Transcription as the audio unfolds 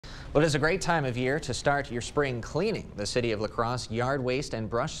Well, it is a great time of year to start your spring cleaning. The City of La Crosse yard waste and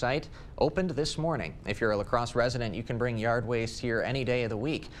brush site opened this morning. If you're a La Crosse resident, you can bring yard waste here any day of the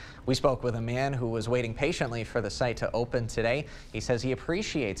week. We spoke with a man who was waiting patiently for the site to open today. He says he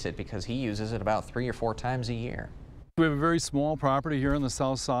appreciates it because he uses it about 3 or 4 times a year. We have a very small property here on the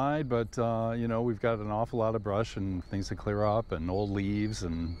south side, but you know, we've got an awful lot of brush and things to clear up and old leaves,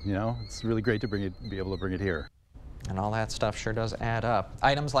 and you know, it's really great to be able to bring it here. And all that stuff sure does add up.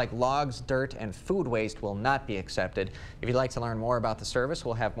 Items like logs, dirt, and food waste will not be accepted. If you'd like to learn more about the service,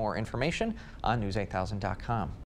 we'll have more information on news8000.com.